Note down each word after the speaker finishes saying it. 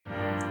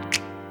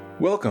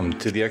Welcome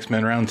to the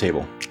X-Men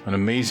Roundtable, an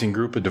amazing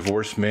group of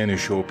divorced men who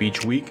show up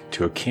each week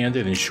to a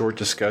candid and short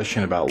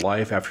discussion about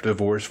life after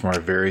divorce from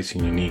our various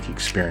and unique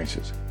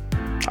experiences.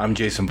 I'm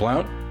Jason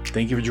Blount.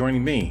 Thank you for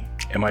joining me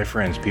and my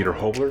friends Peter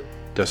Hobler,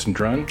 Dustin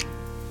Drunn,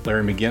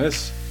 Larry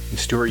McGinnis, and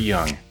Stuart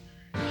Young.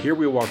 Here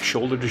we walk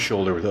shoulder to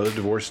shoulder with other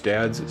divorced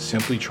dads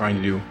simply trying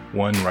to do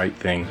one right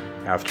thing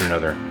after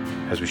another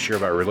as we share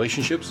about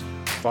relationships,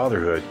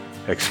 fatherhood,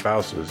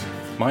 ex-spouses,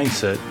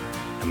 mindset,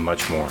 and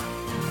much more.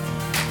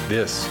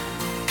 This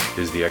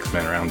is the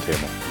X-Men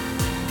Roundtable.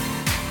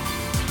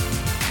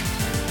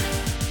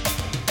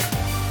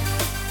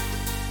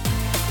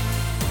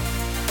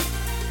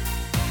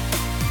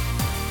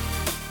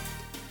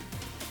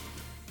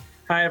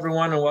 Hi,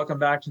 everyone, and welcome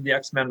back to the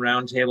X-Men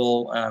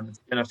Roundtable.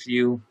 It's been a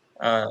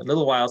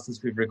little while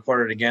since we've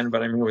recorded again,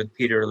 but I'm here with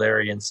Peter,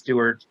 Larry, and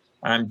Stuart.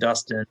 I'm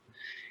Dustin.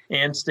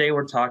 And today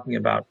we're talking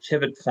about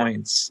pivot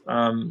points.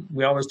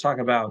 We always talk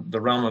about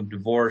the realm of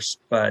divorce,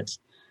 but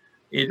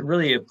it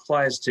really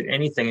applies to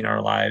anything in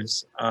our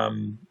lives.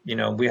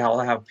 We all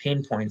have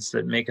pain points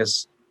that make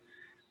us,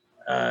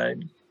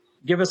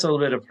 give us a little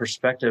bit of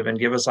perspective and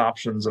give us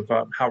options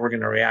about how we're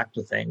going to react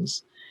to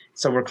things.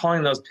 So we're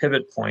calling those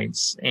pivot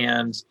points.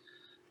 And,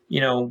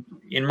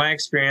 in my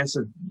experience,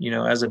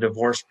 as a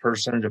divorced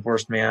person,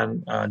 divorced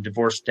man,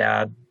 divorced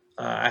dad,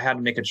 I had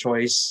to make a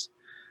choice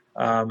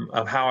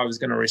of how I was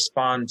going to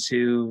respond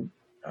to,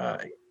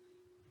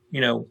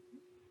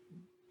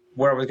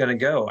 where I was going to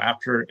go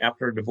after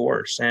a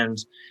divorce. And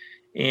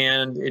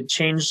it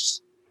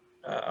changed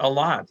a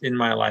lot in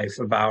my life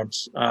about,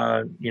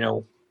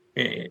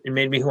 it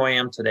made me who I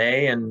am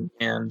today and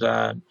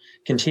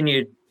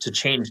continued to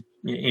change,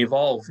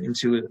 evolve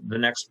into the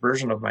next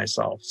version of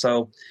myself.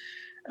 So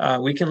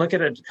we can look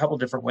at it a couple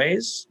different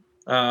ways.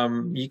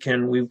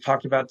 We've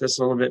talked about this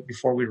a little bit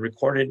before we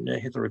recorded,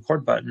 hit the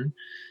record button.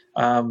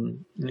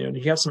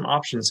 You have some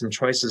options, some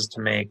choices to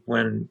make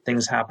when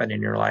things happen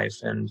in your life.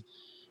 And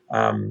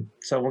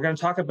so we're going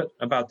to talk a bit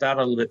about that a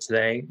little bit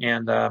today,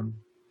 and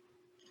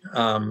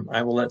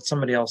I will let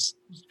somebody else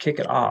kick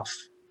it off.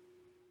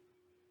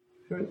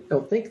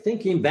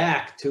 Thinking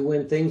back to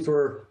when things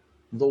were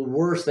the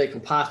worst they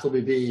could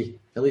possibly be,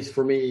 at least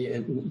for me,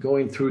 and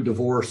going through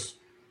divorce,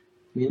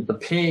 the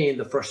pain,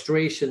 the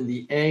frustration,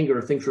 the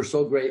anger, things were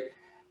so great,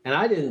 and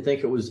I didn't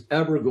think it was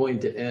ever going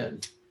to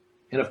end.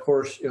 And of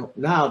course,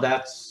 now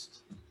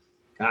that's,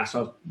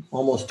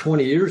 almost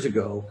 20 years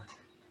ago.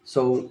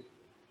 So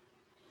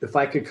if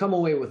I could come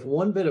away with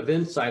one bit of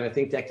insight, I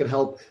think that could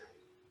help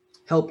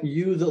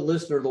you, the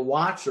listener, the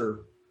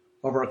watcher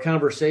of our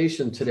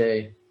conversation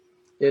today.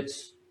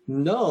 It's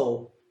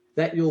know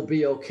that you'll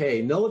be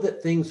okay. Know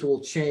that things will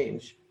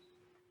change.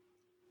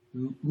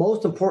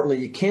 Most importantly,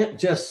 you can't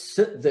just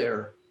sit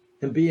there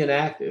and be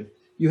inactive.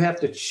 You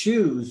have to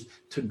choose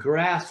to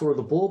grasp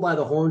the bull by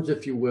the horns,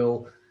 if you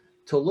will,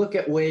 to look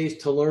at ways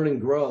to learn and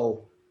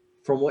grow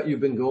from what you've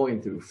been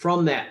going through,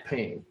 from that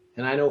pain.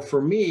 And I know for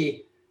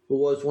me,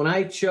 was when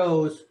I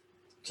chose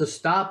to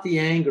stop the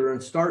anger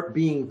and start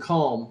being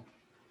calm,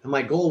 and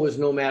my goal was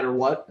no matter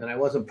what, and I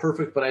wasn't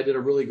perfect, but I did a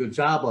really good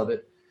job of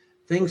it,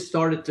 things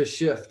started to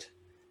shift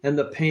and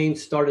the pain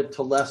started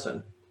to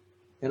lessen.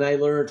 And I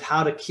learned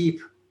how to keep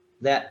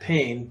that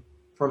pain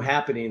from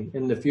happening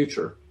in the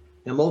future.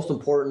 And most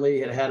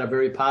importantly, it had a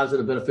very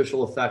positive,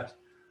 beneficial effect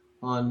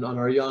on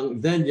our young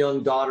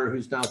daughter,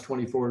 who's now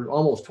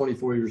almost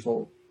 24 years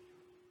old.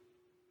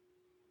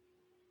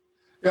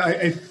 Yeah,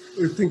 I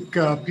think,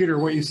 Peter,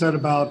 what you said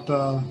about,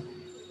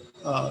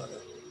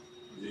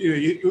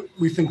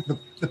 we think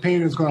the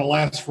pain is going to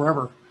last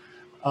forever.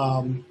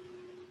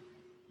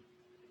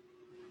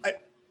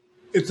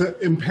 It's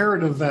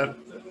imperative that,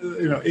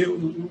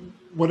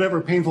 whatever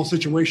painful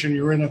situation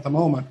you're in at the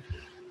moment,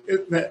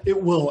 that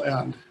it will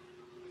end.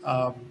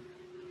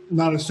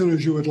 Not as soon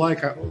as you would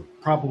like,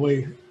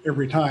 probably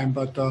every time,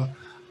 but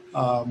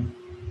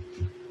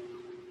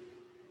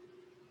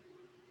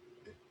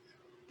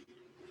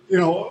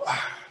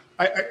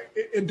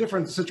in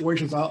different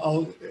situations,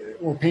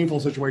 or painful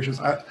situations,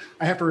 I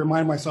have to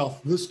remind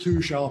myself, this too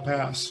shall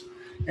pass,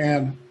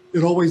 and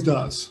it always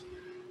does.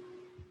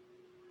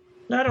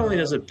 Not only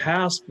does it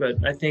pass, but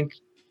I think,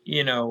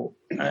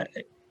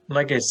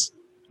 like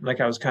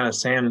I was kind of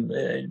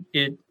saying,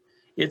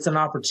 it's an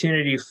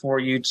opportunity for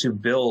you to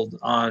build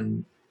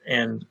on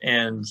and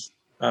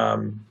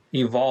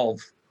evolve,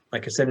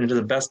 like I said, into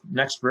the best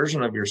next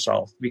version of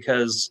yourself.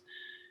 Because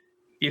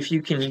if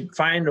you can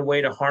find a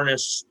way to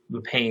harness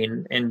the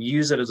pain and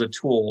use it as a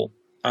tool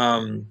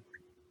to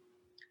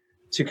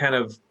kind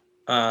of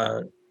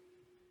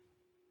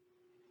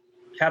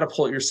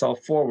catapult yourself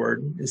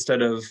forward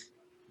instead of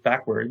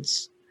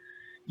backwards,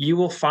 you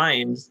will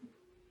find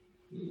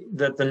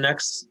that the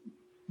next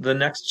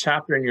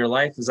chapter in your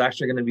life is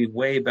actually going to be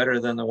way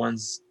better than the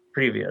ones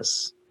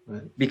previous.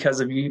 Right. Because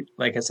of you,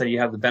 like I said, you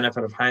have the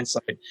benefit of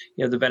hindsight,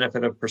 you have the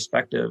benefit of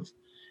perspective.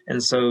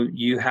 And so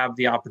you have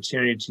the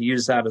opportunity to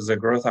use that as a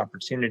growth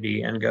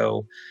opportunity and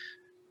go,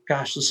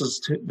 gosh, this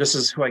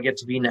is who I get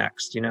to be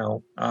next,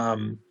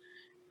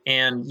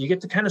 and you get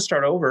to kind of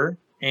start over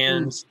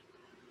and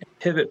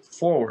pivot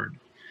forward.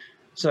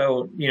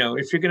 So,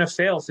 if you're going to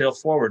fail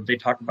forward. They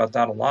talk about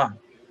that a lot.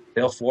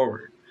 Fail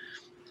forward.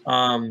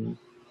 And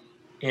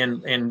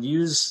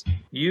use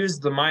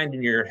the mind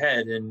in your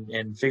head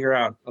and figure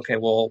out, okay,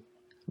 well,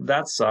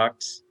 that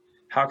sucks.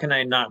 How can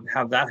I not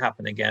have that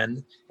happen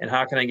again? And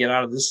how can I get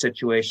out of this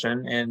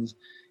situation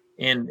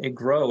and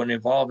grow and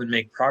evolve and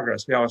make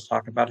progress? We always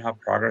talk about how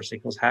progress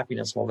equals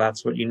happiness. Well,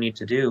 that's what you need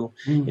to do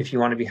if you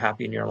want to be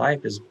happy in your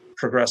life, is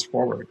progress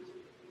forward.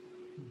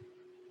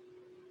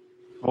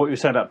 What you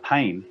said about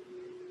pain,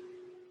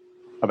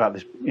 about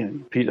this,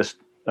 Peter,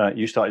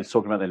 you started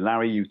talking about it.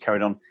 Larry, you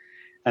carried on.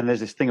 And there's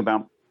this thing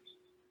about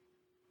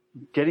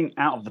getting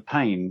out of the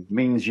pain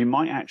means you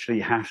might actually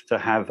have to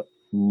have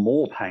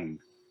more pain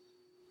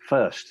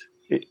first,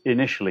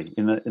 initially,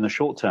 in the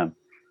short term,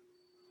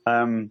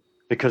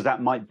 because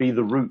that might be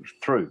the route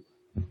through.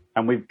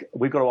 And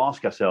we've got to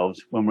ask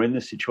ourselves, when we're in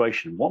this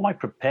situation, what am I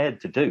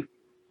prepared to do?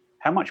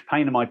 How much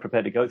pain am I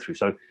prepared to go through?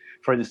 So,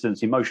 for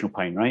instance, emotional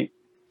pain, right?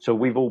 So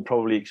we've all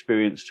probably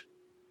experienced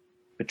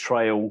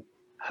betrayal,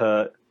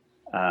 hurt,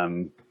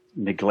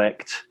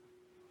 neglect,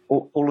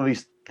 all of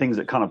these things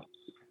that kind of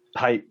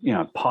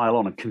pile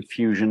on, and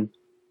confusion.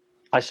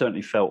 I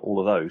certainly felt all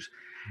of those.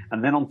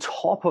 And then on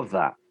top of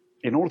that,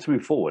 in order to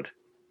move forward,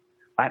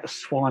 I had to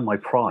swallow my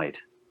pride,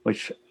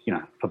 which,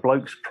 for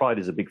blokes, pride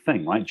is a big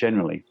thing, right?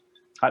 Generally,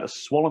 I had to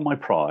swallow my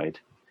pride.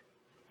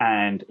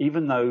 And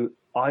even though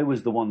I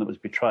was the one that was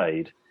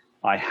betrayed,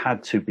 I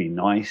had to be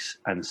nice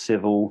and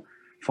civil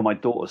for my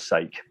daughter's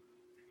sake.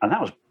 And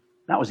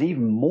that was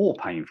even more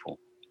painful,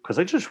 because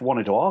I just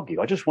wanted to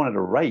argue. I just wanted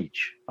to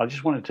rage. I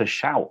just wanted to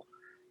shout,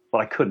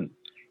 but I couldn't,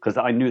 because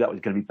I knew that was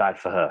going to be bad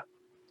for her,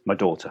 my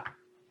daughter.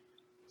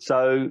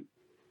 So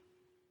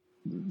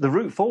the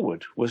route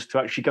forward was to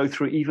actually go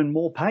through even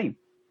more pain.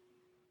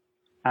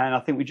 And I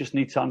think we just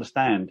need to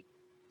understand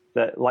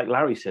that, like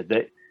Larry said,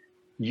 that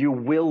you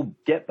will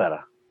get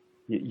better.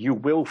 You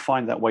will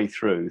find that way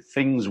through.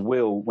 Things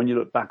will, when you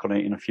look back on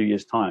it in a few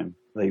years' time,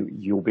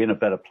 you'll be in a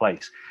better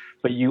place.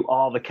 But you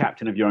are the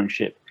captain of your own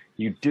ship.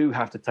 You do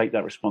have to take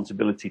that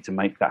responsibility to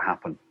make that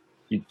happen.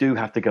 You do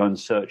have to go and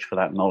search for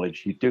that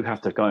knowledge. You do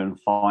have to go and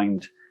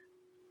find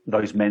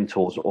those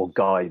mentors or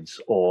guides,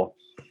 or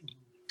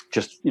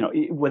just,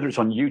 whether it's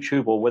on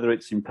YouTube or whether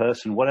it's in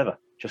person, whatever,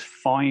 just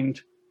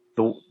find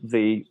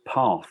the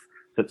path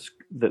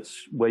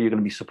that's where you're going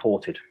to be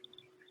supported.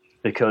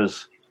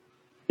 Because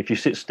if you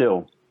sit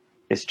still,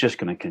 it's just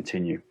going to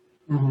continue.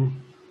 Mm-hmm.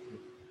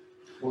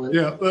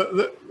 Yeah,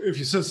 if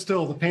you sit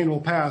still, the pain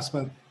will pass,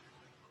 but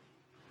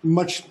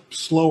much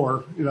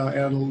slower,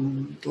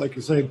 and like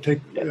you say,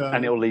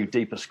 and it'll leave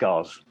deeper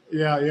scars.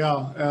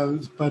 Yeah.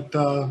 But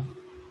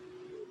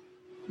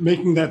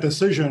making that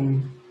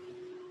decision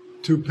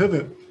to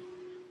pivot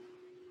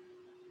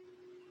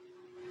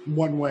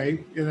one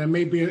way, and it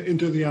may be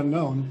into the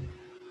unknown,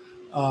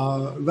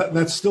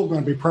 that's still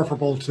going to be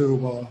preferable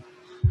to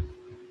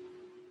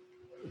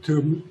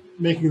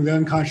making the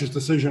unconscious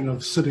decision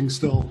of sitting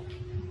still.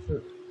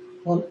 Sure.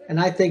 Well, and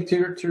I think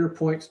to your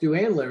points, Stu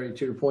and Larry,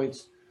 to your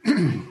points,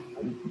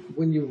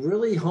 when you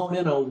really hone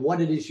in on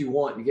what it is you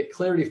want, you get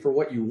clarity for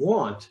what you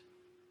want,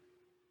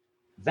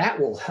 that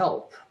will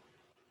help.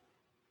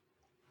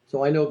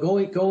 So I know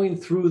going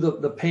through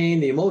the pain,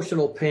 the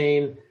emotional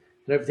pain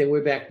and everything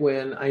way back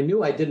when, I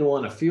knew I didn't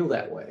want to feel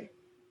that way.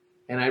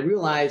 And I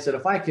realized that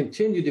if I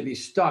continued to be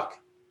stuck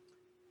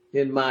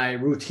in my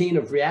routine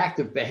of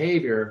reactive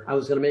behavior, I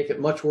was going to make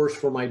it much worse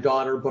for my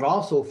daughter, but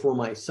also for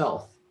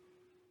myself.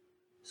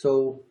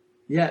 So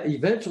yeah,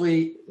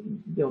 eventually,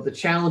 the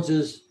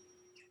challenges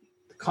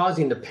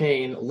causing the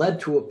pain led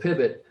to a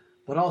pivot,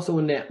 but also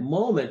in that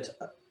moment,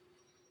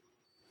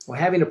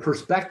 having a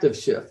perspective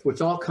shift,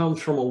 which all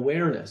comes from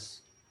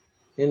awareness.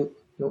 And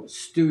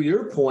Stu,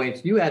 your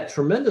point, you had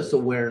tremendous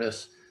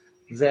awareness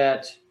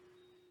that,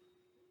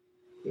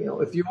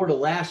 if you were to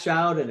lash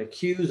out and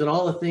accuse and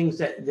all the things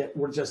that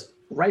were just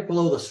right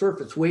below the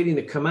surface waiting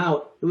to come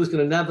out, it was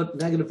going to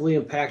negatively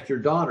impact your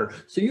daughter.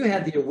 So you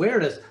had the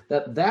awareness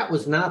that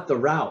was not the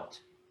route.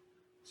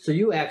 So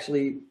you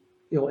actually,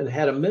 and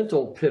had a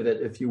mental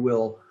pivot, if you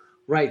will,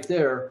 right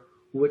there,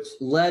 which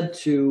led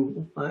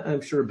to,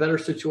 I'm sure, a better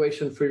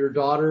situation for your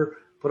daughter,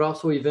 but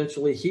also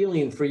eventually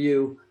healing for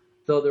you,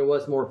 though there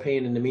was more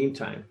pain in the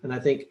meantime. And I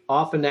think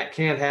often that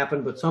can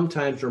happen, but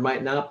sometimes there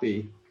might not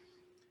be.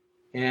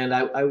 And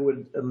I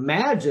would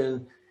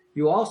imagine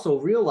you also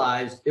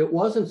realized it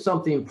wasn't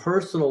something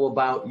personal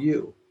about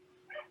you.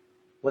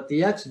 What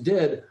the ex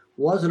did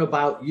wasn't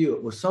about you.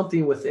 It was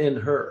something within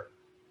her.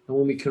 And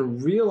when we can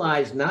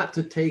realize not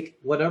to take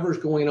whatever's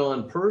going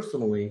on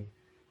personally,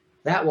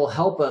 that will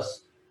help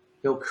us,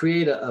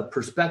 create a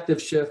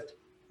perspective shift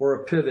or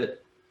a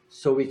pivot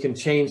so we can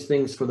change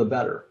things for the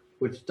better,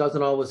 which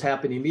doesn't always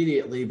happen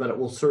immediately, but it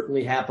will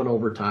certainly happen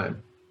over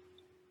time.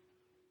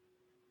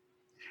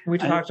 We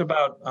talked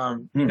about,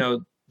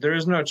 there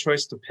is no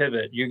choice to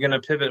pivot. You're going to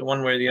pivot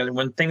one way or the other.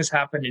 When things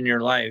happen in your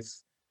life,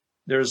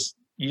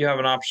 you have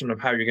an option of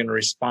how you're going to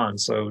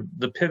respond. So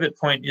the pivot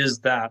point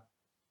is a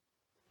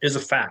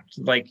fact.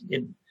 Like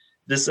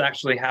this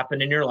actually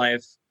happened in your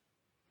life.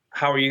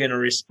 how are you going to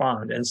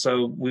respond? And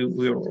so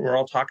we're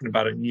all talking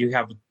about it.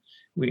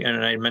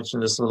 And I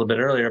mentioned this a little bit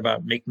earlier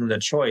about making the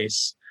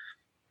choice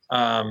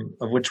of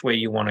which way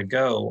you want to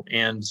go.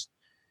 And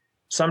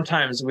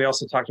sometimes we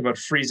also talked about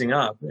freezing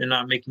up and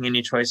not making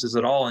any choices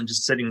at all and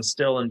just sitting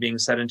still and being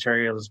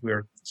sedentary, as we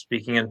were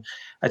speaking. And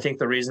I think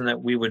the reason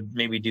that we would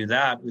maybe do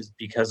that was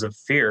because of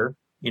fear.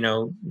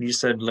 You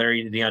said,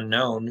 Larry, the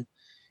unknown,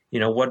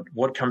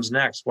 what comes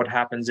next? What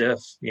happens if,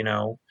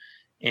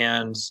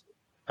 and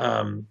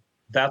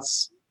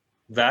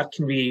that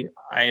can be,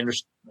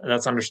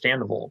 that's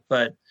understandable,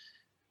 but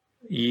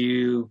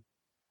you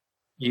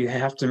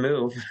have to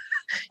move.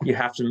 You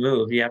have to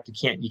move. You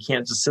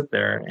can't just sit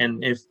there.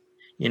 And if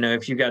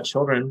you got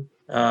children,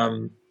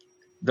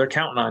 they're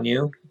counting on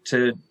you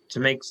to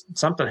make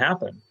something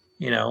happen,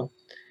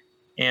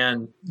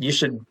 and you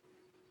should,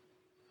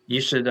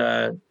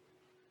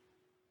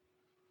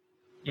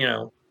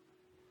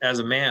 as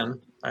a man,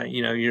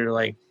 you're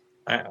like,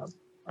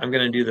 I'm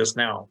going to do this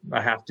now.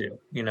 I have to,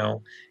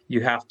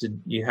 you have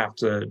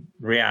to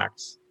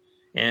react,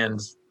 and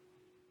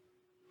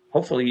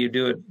hopefully you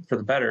do it for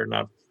the better,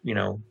 not, you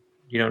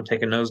don't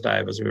take a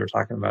nosedive, as we were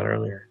talking about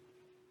earlier.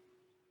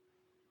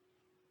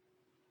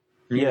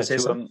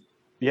 To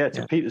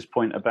Peter's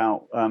point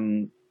about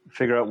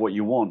figure out what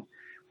you want.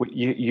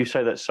 You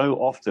say that so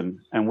often,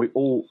 and we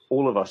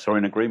all of us are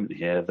in agreement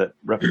here that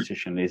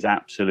repetition is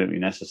absolutely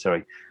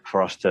necessary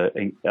for us to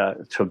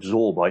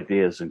absorb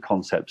ideas and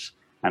concepts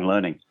and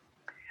learning.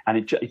 And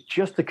it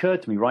just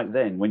occurred to me right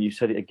then, when you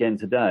said it again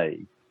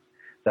today,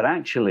 that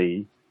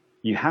actually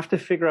you have to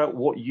figure out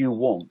what you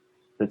want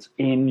that's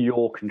in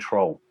your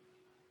control.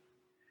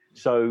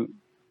 So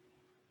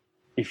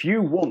if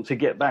you want to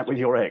get back with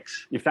your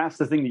ex, if that's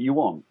the thing that you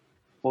want,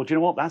 well, do you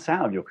know what? That's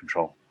out of your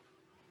control,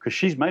 because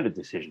she's made a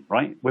decision,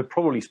 right? We're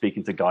probably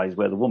speaking to guys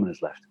where the woman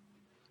has left.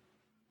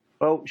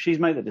 Well, she's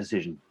made the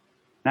decision.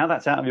 Now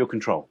that's out of your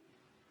control.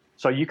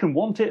 So you can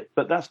want it,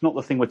 but that's not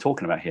the thing we're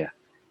talking about here.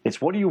 It's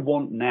what do you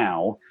want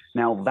now?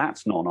 Now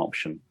that's not an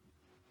option,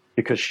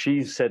 because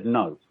she's said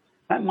no.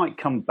 That might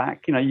come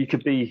back. You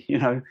could be,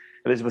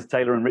 Elizabeth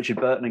Taylor and Richard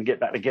Burton and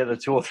get back together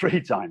 2 or 3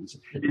 times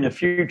in the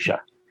future.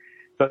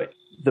 But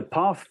the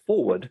path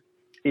forward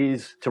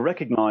is to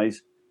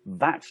recognize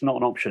that's not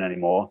an option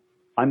anymore.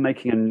 I'm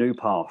making a new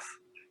path.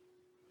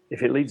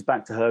 If it leads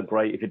back to her,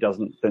 great. If it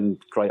doesn't, then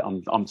great.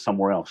 I'm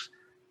somewhere else.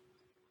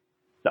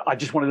 I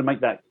just wanted to make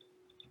that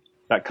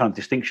kind of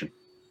distinction.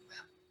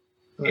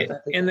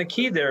 And the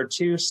key there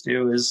too,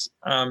 Stu, is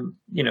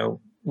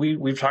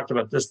we've talked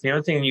about this. The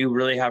only thing you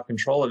really have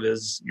control of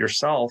is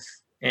yourself,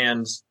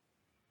 and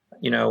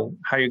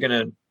how you're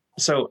gonna.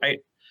 So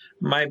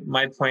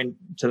my point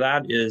to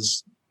that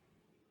is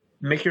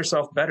make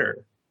yourself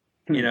better.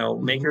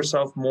 Make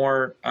yourself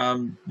more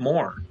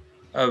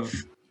of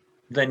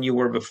than you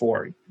were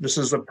before. This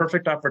is the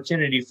perfect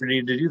opportunity for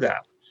you to do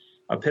that.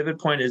 A pivot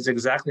point is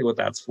exactly what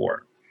that's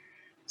for.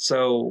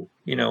 So,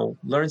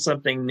 learn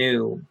something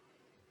new.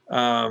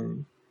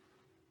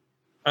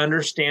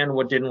 Understand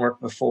what didn't work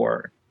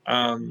before.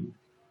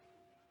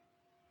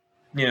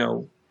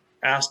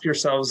 Ask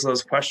yourselves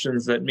those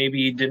questions that maybe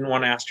you didn't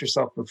want to ask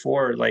yourself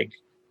before, like,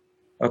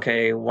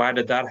 okay, why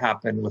did that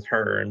happen with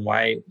her? And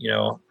why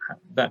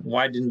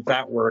didn't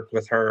that work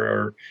with her?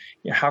 Or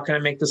how can I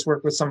make this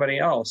work with somebody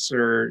else?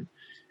 Or,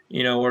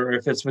 or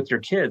if it's with your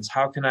kids,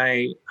 how can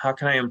I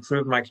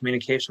improve my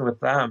communication with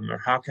them? Or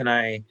how can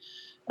I,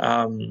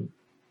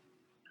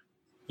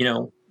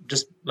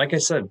 just like I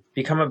said,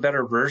 become a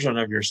better version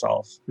of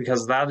yourself,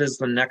 because that is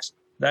the next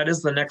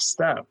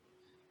step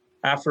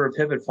after a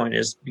pivot point,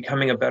 is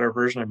becoming a better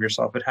version of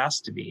yourself. It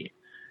has to be.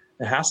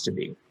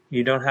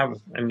 You don't have,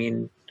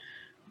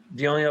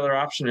 the only other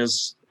option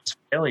is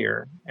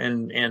failure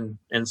and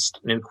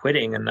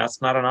quitting, and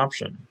that's not an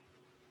option.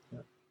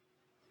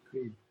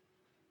 Agreed.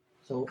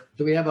 So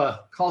do we have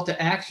a call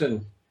to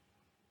action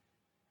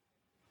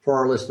for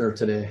our listener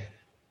today?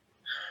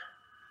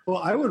 Well,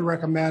 I would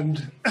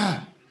recommend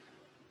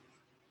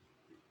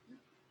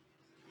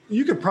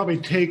you could probably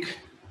take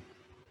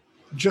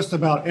just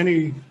about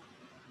any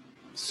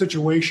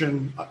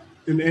situation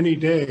in any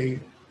day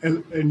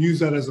and use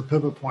that as a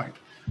pivot point.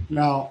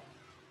 Now,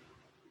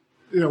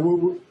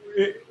 we're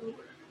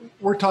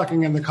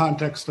talking in the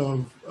context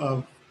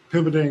of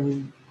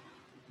pivoting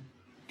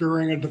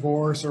during a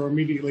divorce or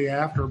immediately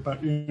after,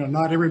 but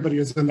not everybody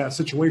is in that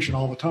situation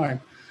all the time.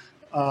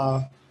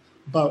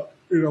 But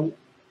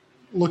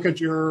look at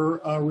your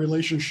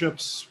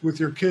relationships with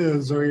your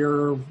kids or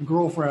your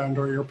girlfriend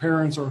or your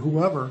parents or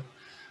whoever.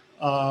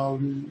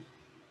 Find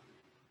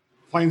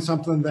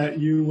something that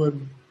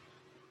you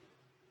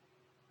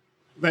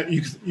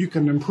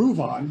can improve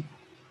on.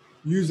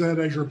 Use that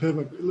as your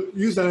pivot.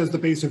 Use that as the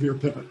base of your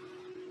pivot.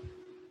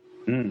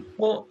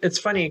 Well, it's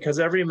funny because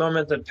every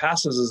moment that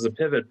passes is a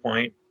pivot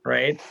point,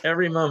 right?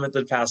 Every moment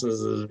that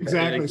passes is a pivot.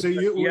 Exactly. So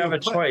you have a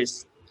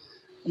choice.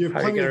 You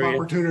have plenty of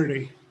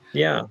opportunity.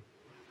 Yeah.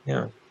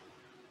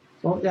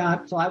 Well,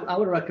 yeah. So I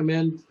would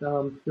recommend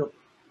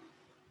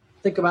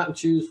think about and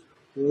choose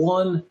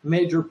one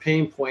major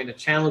pain point, a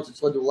challenge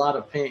that's led to a lot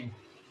of pain,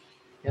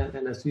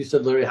 And as you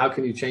said, Larry, how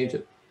can you change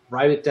it?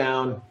 Write it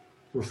down,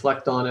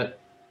 reflect on it,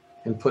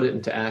 and put it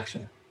into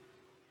action.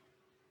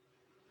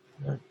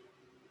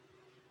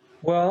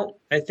 Well,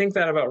 I think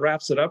that about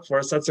wraps it up for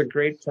us. That's a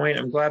great point.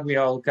 I'm glad we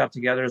all got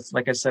together.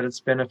 Like I said, it's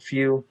been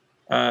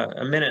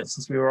a minute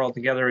since we were all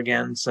together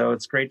again. So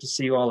it's great to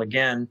see you all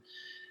again.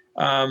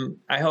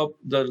 I hope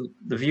the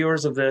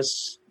viewers of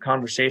this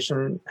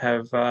conversation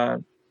are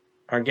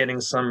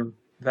getting some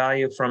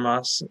value from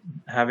us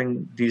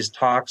having these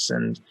talks.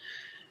 And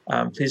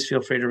please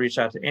feel free to reach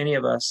out to any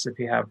of us if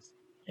you have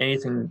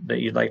anything that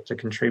you'd like to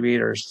contribute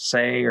or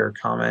say or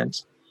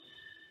comment.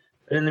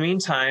 But in the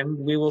meantime,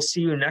 we will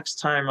see you next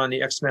time on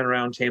the X-Men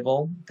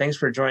Roundtable. Thanks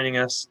for joining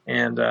us,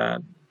 and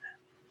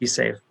be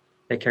safe.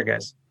 Take care,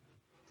 guys.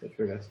 Take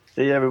care, guys.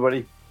 See you,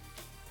 everybody.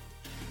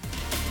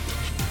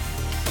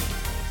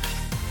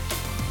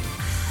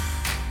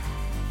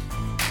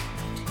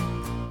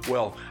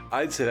 Well,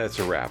 I'd say that's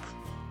a wrap.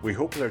 We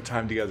hope that our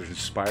time together has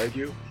inspired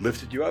you,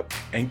 lifted you up,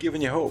 and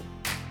given you hope.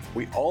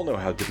 We all know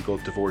how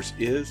difficult divorce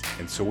is,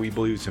 and so we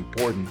believe it's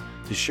important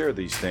to share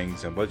these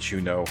things and let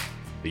you know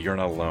that you're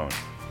not alone.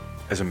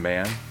 As a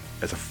man,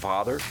 as a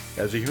father,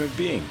 as a human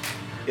being,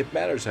 it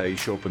matters how you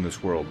show up in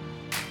this world.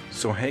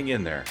 So hang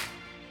in there.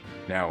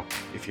 Now,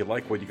 if you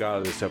like what you got out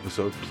of this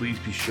episode, please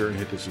be sure and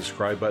hit the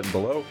subscribe button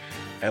below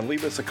and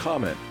leave us a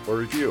comment or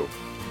review.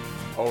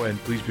 Oh, and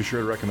please be sure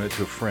to recommend it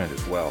to a friend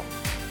as well.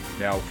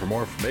 Now, for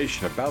more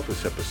information about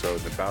this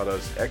episode and about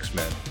us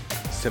X-Men,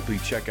 simply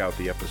check out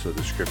the episode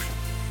description.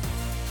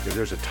 If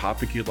there's a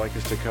topic you'd like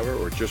us to cover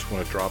or just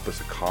want to drop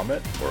us a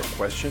comment or a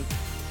question,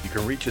 you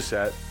can reach us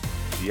at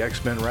the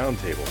X-Men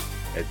Roundtable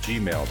at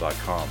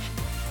gmail.com.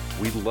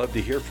 We'd love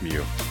to hear from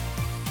you,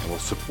 and we'll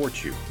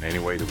support you in any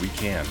way that we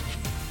can.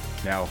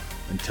 Now,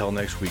 until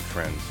next week,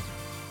 friends,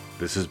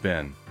 this has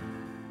been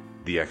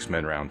the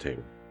X-Men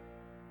Roundtable.